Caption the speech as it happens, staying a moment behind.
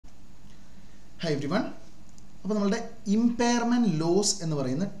Hi everyone. അപ്പോൾ നമ്മളുടെ impairment loss എന്ന്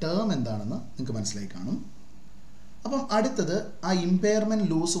പറയുന്ന ടേം എന്താണെന്ന് നിങ്ങൾക്ക് മനസ്സിലായി കാണും. അപ്പം അടുത്തത് ആ ഇമ്പയർമെന്റ്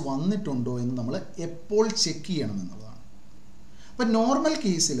ലോസ് വന്നിട്ടുണ്ടോ എന്ന് നമ്മൾ എപ്പോൾ ചെക്ക് ചെയ്യണം എന്നുള്ളതാണ്. അപ്പം നോർമൽ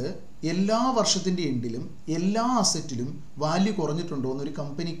കേസിൽ എല്ലാ വർഷത്തിൻ്റെ എൻഡിലും എല്ലാ അസറ്റിലും വാല്യൂ കുറഞ്ഞിട്ടുണ്ടോ എന്നൊരു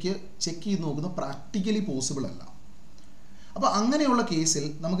കമ്പനിക്ക് ചെക്ക് ചെയ്ത് നോക്കുന്നത് പ്രാക്ടിക്കലി പോസിബിൾ അല്ല. അപ്പോൾ അങ്ങനെയുള്ള കേസിൽ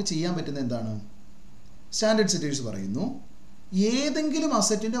നമുക്ക് ചെയ്യാൻ പറ്റുന്ന എന്താണ്? സ്റ്റാൻഡേർഡ് സെറ്റേഴ്സ് പറയുന്നു ഏതെങ്കിലും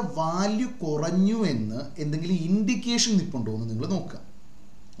അസറ്റിൻ്റെ വാല്യൂ കുറഞ്ഞു എന്ന് എന്തെങ്കിലും ഇൻഡിക്കേഷൻ നിൽപ്പുണ്ടോ എന്ന് നിങ്ങൾ നോക്കുക.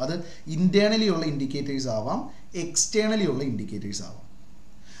 അത് ഇൻറ്റേർണലി ഉള്ള ഇൻഡിക്കേറ്റേഴ്സ് ആവാം, എക്സ്റ്റേണലി ഉള്ള ഇൻഡിക്കേറ്റേഴ്സ് ആവാം.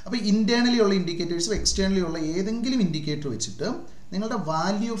 അപ്പോൾ ഇൻറ്റേർണലി ഉള്ള ഇൻഡിക്കേറ്റേഴ്സോ എക്സ്റ്റേണലി ഉള്ള ഏതെങ്കിലും ഇൻഡിക്കേറ്റർ വെച്ചിട്ട് നിങ്ങളുടെ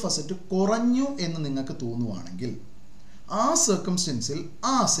വാല്യൂ ഓഫ് അസറ്റ് കുറഞ്ഞു എന്ന് നിങ്ങൾക്ക് തോന്നുവാണെങ്കിൽ ആ സർക്കംസ്റ്റൻസിൽ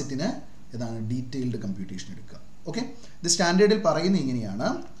ആ അസറ്റിന് ഏതാണ് ഡീറ്റെയിൽഡ് കമ്പ്യൂട്ടേഷൻ എടുക്കുക. ഓക്കെ, ഇത് സ്റ്റാൻഡേർഡിൽ പറയുന്നത് ഇങ്ങനെയാണ്: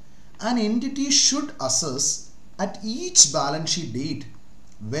 an entity should assess at each balance sheet date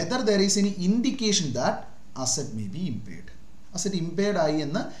whether there is any indication that asset may be impaired. Asset impaired ആയി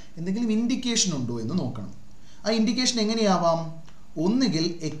എന്ന് എന്തെങ്കിലും ഇൻഡിക്കേഷൻ ഉണ്ടോ എന്ന് നോക്കണം. ആ ഇൻഡിക്കേഷൻ എങ്ങനെയാവാം? ഒന്നുകിൽ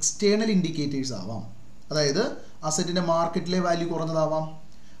എക്സ്റ്റേണൽ ഇൻഡിക്കേറ്റേഴ്സ് ആവാം, അതായത് അസറ്റിൻ്റെ മാർക്കറ്റിലെ വാല്യൂ കുറഞ്ഞതാവാം,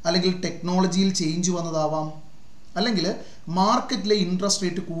 അല്ലെങ്കിൽ ടെക്നോളജിയിൽ ചേഞ്ച് വന്നതാവാം, അല്ലെങ്കിൽ മാർക്കറ്റിലെ ഇൻട്രസ്റ്റ്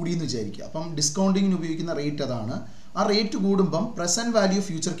റേറ്റ് കൂടിയെന്ന് വിചാരിക്കുക. അപ്പം ഡിസ്കൗണ്ടിങ്ങിന് ഉപയോഗിക്കുന്ന റേറ്റ് അതാണ്. ആ റേറ്റ് കൂടുമ്പം present value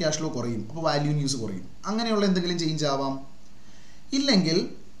future cash flow കുറയും, അപ്പോൾ വാല്യൂ ഇൻ യൂസ് കുറയും. അങ്ങനെയുള്ള എന്തെങ്കിലും ചേഞ്ച് ആവാം. ഇല്ലെങ്കിൽ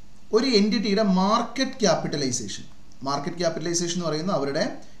ഒരു എൻറ്റിറ്റിയുടെ മാർക്കറ്റ് ക്യാപിറ്റലൈസേഷൻ എന്ന് പറയുന്നത് അവരുടെ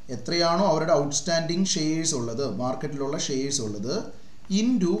എത്രയാണോ അവരുടെ ഔട്ട്സ്റ്റാൻഡിങ് ഷെയർസ് ഉള്ളത്, മാർക്കറ്റിലുള്ള ഷെയർസ് ഉള്ളത്,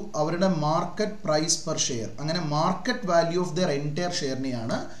 ഇൻറ്റു അവരുടെ മാർക്കറ്റ് പ്രൈസ് പെർ ഷെയർ, അങ്ങനെ market value of their entire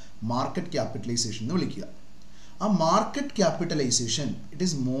ഷെയറിനെയാണ് market capitalisation എന്ന് വിളിക്കുക. ആ market capitalisation it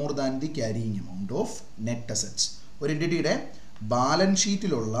is more than the carrying amount of net assets. ഒരു എൻറ്റിറ്റിയുടെ ബാലൻസ്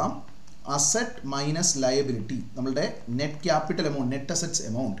ഷീറ്റിലുള്ള അസറ്റ് മൈനസ് ലയബിലിറ്റി, നമ്മളുടെ net capital amount, net assets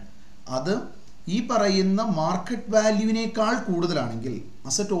amount, അത് ഈ പറയുന്ന market വാല്യൂവിനേക്കാൾ കൂടുതലാണെങ്കിൽ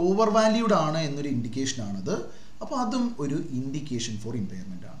അസറ്റ് ഓവർ വാല്യൂഡ് ആണ് എന്നൊരു ഇൻഡിക്കേഷനാണത്. അപ്പോൾ അതും ഒരു ഇൻഡിക്കേഷൻ ഫോർ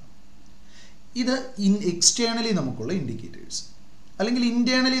ഇമ്പയർമെൻ്റ് ആണ്. ഇത് എക്സ്റ്റേണലി നമുക്കുള്ള ഇൻഡിക്കേറ്റേഴ്സ്. അല്ലെങ്കിൽ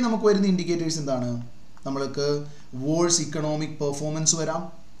ഇൻറ്റേർണലി നമുക്ക് വരുന്ന ഇൻഡിക്കേറ്റേഴ്സ് എന്താണ്? നമ്മൾക്ക് വേഴ്സ് ഇക്കണോമിക് പെർഫോമൻസ് വരാം,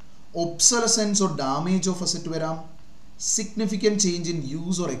 obsolescence or damage of asset വരാം, significant change in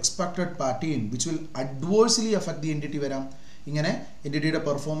use or expected pattern which will adversely affect the entity വരാം. ഇങ്ങനെ എൻറ്റിറ്റിയുടെ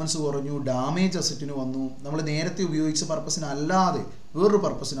പെർഫോമൻസ് കുറഞ്ഞു, ഡാമേജ് അസറ്റിന് വന്നു, നമ്മൾ നേരത്തെ ഉപയോഗിച്ച പർപ്പസിന് അല്ലാതെ വേറൊരു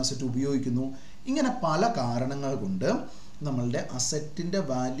പർപ്പസിന് അസറ്റ് ഉപയോഗിക്കുന്നു. ഇങ്ങനെ പല കാരണങ്ങൾ കൊണ്ട് നമ്മളുടെ അസറ്റിൻ്റെ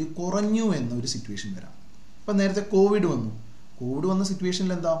വാല്യൂ കുറഞ്ഞു എന്നൊരു സിറ്റുവേഷൻ വരാം. ഇപ്പം നേരത്തെ കോവിഡ് വന്ന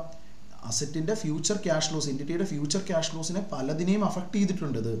സിറ്റുവേഷനിൽ എന്താ? അസറ്റിൻ്റെ future cash flows, എൻറ്റിറ്റിയുടെ future cash ഫ്ലോസിനെ പലതിനെയും അഫക്റ്റ്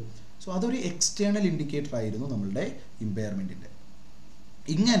ചെയ്തിട്ടുണ്ടത്. സോ അതൊരു എക്സ്റ്റേണൽ ഇൻഡിക്കേറ്റർ ആയിരുന്നു നമ്മളുടെ ഇമ്പയർമെൻറ്റിൻ്റെ.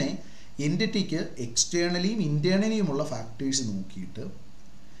 ഇങ്ങനെ എൻറ്റിറ്റിക്ക് എക്സ്റ്റേണലിയും ഇൻറ്റേർണലിയുമുള്ള ഫാക്ടേഴ്സ് നോക്കിയിട്ട്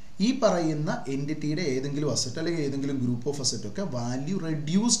ഈ പറയുന്ന എൻറ്റിറ്റിയുടെ ഏതെങ്കിലും അസറ്റ് അല്ലെങ്കിൽ ഏതെങ്കിലും ഗ്രൂപ്പ് ഓഫ് അസറ്റൊക്കെ വാല്യൂ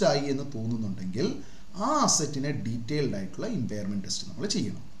റെഡ്യൂസ്ഡ് ആയി എന്ന് തോന്നുന്നുണ്ടെങ്കിൽ ആ അസറ്റിനെ ഡീറ്റെയിൽഡ് ആയിട്ടുള്ള ഇമ്പയർമെൻറ്റ് ടെസ്റ്റ് നമ്മൾ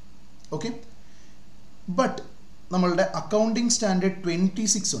ചെയ്യണം. ഓക്കെ, ബട്ട് നമ്മളുടെ അക്കൗണ്ടിങ് സ്റ്റാൻഡേർഡ്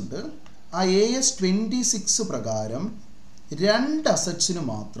 26 ഉണ്ട്. ആ AS 26 പ്രകാരം 2 അസറ്റ്സിന്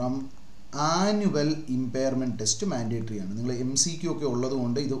മാത്രം ആനുവൽ ഇമ്പയർമെൻറ്റ് ടെസ്റ്റ് മാൻഡേറ്ററി ആണ്. നിങ്ങൾ MCQ ഒക്കെ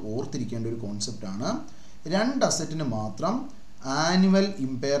ഉള്ളതുകൊണ്ട് ഇത് ഓർത്തിരിക്കേണ്ട ഒരു കോൺസെപ്റ്റാണ്. 2 അസറ്റിന് മാത്രം ആനുവൽ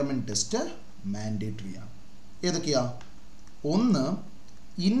ഇമ്പയർമെൻറ്റ് ടെസ്റ്റ് മാൻഡേറ്ററി ആണ്. ഏതൊക്കെയാ? ഒന്ന്,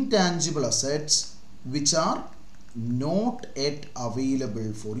 intangible assets which are not yet available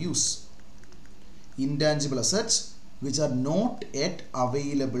for use. Intangible assets which are not yet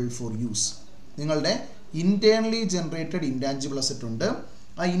available for use. നിങ്ങളുടെ ഇൻറ്റേർണലി ജനറേറ്റഡ് ഇൻടാഞ്ചിബിൾ അസറ്റ് ഉണ്ട്.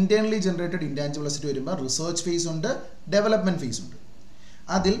 ആ ഇൻറ്റേർണലി ജനറേറ്റഡ് ഇൻടാഞ്ചിബിൾ അസറ്റ് വരുമ്പോൾ റിസർച്ച് ഫേസ് ഉണ്ട്, development face ഉണ്ട്.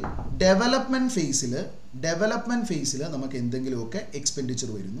 അതിൽ ഡെവലപ്മെൻറ്റ് ഫേസിൽ നമുക്ക് എന്തെങ്കിലുമൊക്കെ എക്സ്പെൻഡിച്ചർ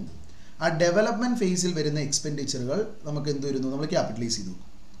വരുന്നു. ആ ഡെവലപ്മെൻറ്റ് ഫേസിൽ വരുന്ന എക്സ്പെൻഡിച്ചറുകൾ നമുക്ക് എന്ത് വരുന്നു? നമ്മൾ ക്യാപിറ്റലൈസ് ചെയ്തു.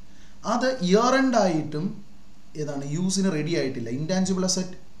 അത് ഇയർ എൻഡ് ആയിട്ടും ഏതാണ് യൂസിന് റെഡി ആയിട്ടില്ല, ഇൻടാഞ്ചിബിൾ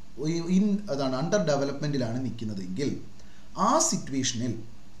അസറ്റ് അതാണ് അണ്ടർ ഡെവലപ്മെൻറ്റിലാണ് നിൽക്കുന്നതെങ്കിൽ ആ സിറ്റുവേഷനിൽ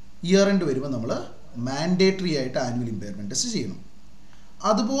ഇയർ എൻഡ് വരുമ്പോൾ നമ്മൾ മാൻഡേറ്ററി ആയിട്ട് ആനുവൽ ഇമ്പയർമെൻറ്റ് ടെസ്റ്റ് ചെയ്യണം.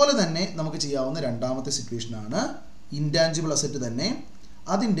 അതുപോലെ തന്നെ നമുക്ക് ചെയ്യാവുന്ന രണ്ടാമത്തെ സിറ്റുവേഷനാണ് ഇൻടാഞ്ചിബിൾ അസറ്റ് തന്നെ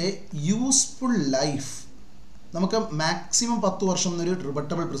അതിൻ്റെ യൂസ്ഫുൾ ലൈഫ് നമുക്ക് മാക്സിമം 10 വർഷം എന്നൊരു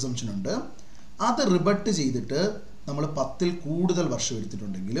റിബട്ടബിൾ പ്രിസംപ്ഷൻ ഉണ്ട്. അത് റിബട്ട് ചെയ്തിട്ട് നമ്മൾ 10-ൽ കൂടുതൽ വർഷം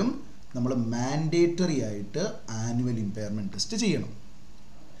എടുത്തിട്ടുണ്ടെങ്കിലും നമ്മൾ മാൻഡേറ്ററി ആയിട്ട് ആനുവൽ ഇമ്പയർമെൻറ്റ് ടെസ്റ്റ് ചെയ്യണം.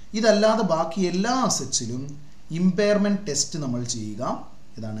 ഇതല്ലാതെ ബാക്കി എല്ലാ അസറ്റ്സിലും ഇമ്പയർമെൻറ്റ് ടെസ്റ്റ് നമ്മൾ ചെയ്യുക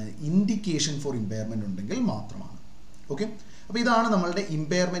ഇതാണ് ഇൻഡിക്കേഷൻ ഫോർ ഇമ്പയർമെൻറ്റ് ഉണ്ടെങ്കിൽ മാത്രമാണ്. ഓക്കെ, അപ്പോൾ ഇതാണ് നമ്മളുടെ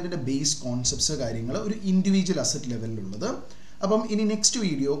ഇമ്പയർമെൻറ്റിൻ്റെ ബേസ് കോൺസെപ്റ്റ്സ്, കാര്യങ്ങൾ ഒരു ഇൻഡിവിജ്വൽ അസറ്റ് ലെവലിലുള്ളത്. അപ്പം ഇനി നെക്സ്റ്റ്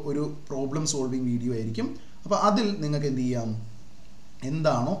വീഡിയോ ഒരു പ്രോബ്ലം സോൾവിങ് വീഡിയോ ആയിരിക്കും. അപ്പോൾ അതിൽ നിങ്ങൾക്ക് എന്ത് ചെയ്യാം,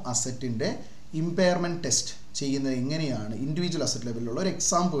 എന്താണോ അസറ്റിൻ്റെ ഇമ്പയർമെൻറ്റ് ടെസ്റ്റ് ചെയ്യുന്നത് എങ്ങനെയാണ് ഇൻഡിവിജ്വൽ അസറ്റ് ലെവലിലുള്ള ഒരു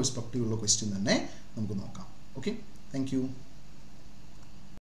എക്സാം പേഴ്സ്പെക്റ്റീവ് ഉള്ള ക്വസ്റ്റ്യൻ തന്നെ നമുക്ക് നോക്കാം. Okay, thank you.